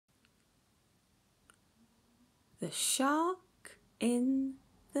The Shark in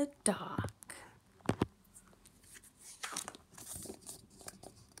the Dark.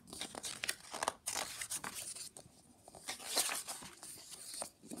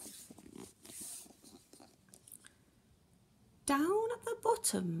 Down at the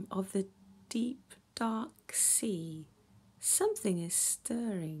bottom of the deep, dark sea, something is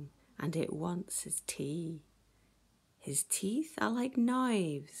stirring, and it wants his tea. His teeth are like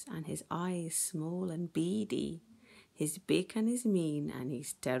knives, and his eyes small and beady. He's big and he's mean, and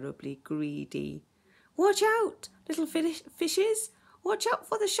he's terribly greedy. Watch out, little fishes! Watch out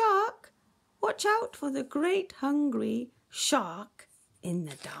for the shark! Watch out for the great hungry shark in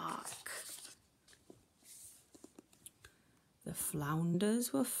the dark. The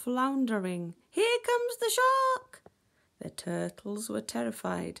flounders were floundering. Here comes the shark! The turtles were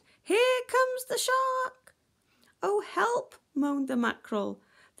terrified. Here comes the shark! Oh, help, moaned the mackerel.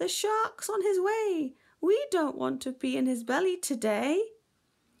 The shark's on his way. We don't want to be in his belly today.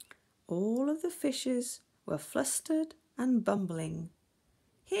 All of the fishes were flustered and bumbling.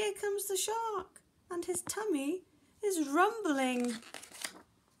 Here comes the shark, and his tummy is rumbling.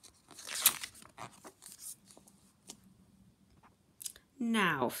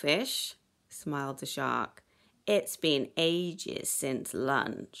 Now, fish, smiled the shark, it's been ages since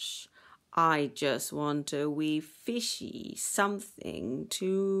lunch. I just want a wee fishy something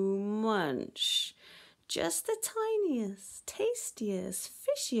to munch. Just the tiniest, tastiest,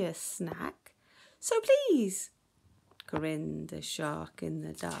 fishiest snack. So please, grinned the shark in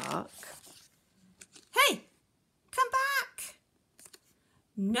the dark. Hey, come back!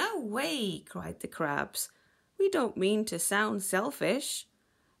 No way, cried the crabs. We don't mean to sound selfish,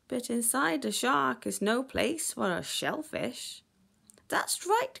 but inside a shark is no place for a shellfish. That's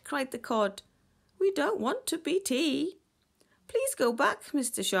right, cried the cod. We don't want to be tea. Please go back,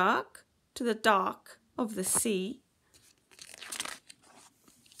 Mr. Shark, to the dark of the sea.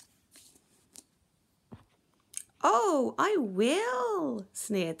 Oh, I will,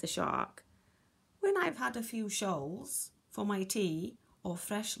 sneered the shark. When I've had a few shoals for my tea, or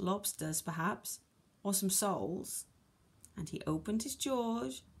fresh lobsters perhaps, or some soles. And he opened his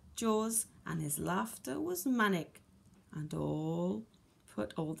jaws, and his laughter was manic, and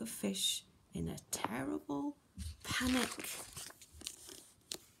put all the fish in a terrible panic.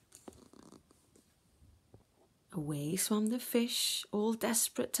 Away swam the fish, all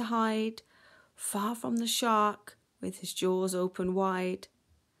desperate to hide, far from the shark, with his jaws open wide.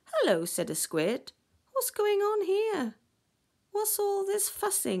 Hello, said a squid. What's going on here? What's all this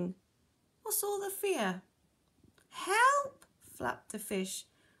fussing? What's all the fear? Help, flapped the fish.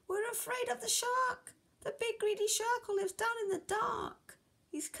 We're afraid of the shark. The big greedy shark who lives down in the dark.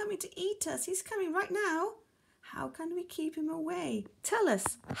 He's coming to eat us. He's coming right now. How can we keep him away? Tell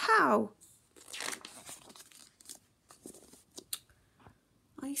us, how?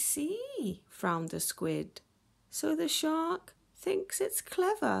 I see, frowned the squid. So the shark thinks it's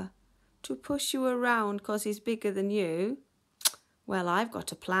clever to push you around 'cause he's bigger than you? Well, I've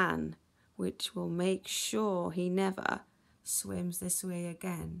got a plan which will make sure he never swims this way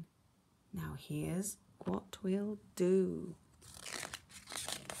again. Now here's what we'll do.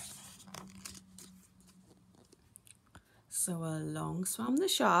 So along swam the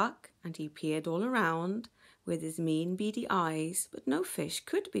shark, and he peered all around with his mean beady eyes, but no fish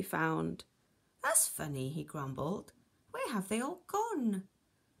could be found. That's funny, he grumbled. Where have they all gone?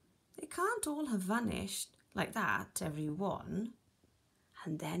 They can't all have vanished like that, every one.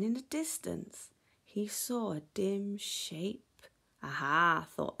 And then in the distance he saw a dim shape. Aha,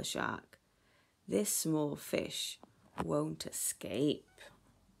 thought the shark. This small fish won't escape.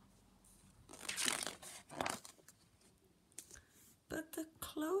 But the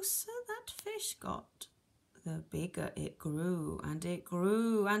closer that fish got, the bigger it grew, and it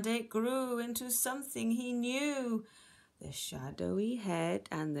grew, and it grew into something he knew. The shadowy head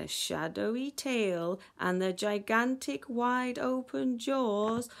and the shadowy tail and the gigantic wide open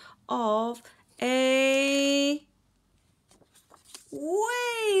jaws of a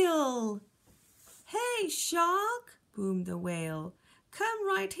whale. Hey, shark, boomed the whale. Come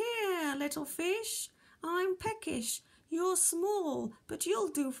right here, little fish. I'm peckish. You're small, but you'll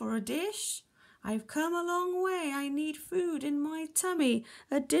do for a dish. I've come a long way, I need food in my tummy.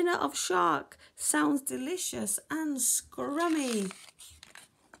 A dinner of shark sounds delicious and scrummy.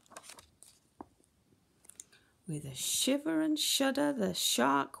 With a shiver and shudder, the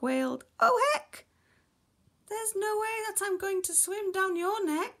shark wailed, Oh heck! There's no way that I'm going to swim down your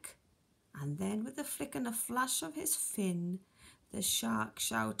neck. And then with a flick and a flash of his fin, the shark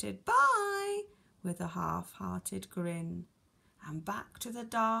shouted, Bye! With a half-hearted grin. And back to the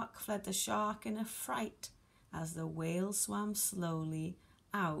dark fled the shark in a fright, as the whale swam slowly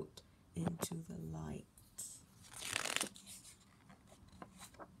out into the light.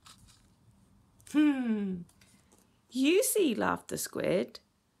 You see, laughed the squid.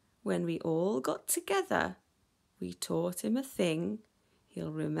 When we all got together, we taught him a thing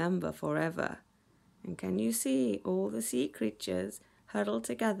he'll remember forever. And can you see all the sea creatures huddled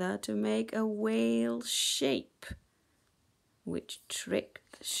together to make a whale shape, which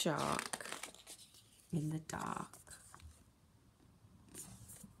tricked the shark in the dark?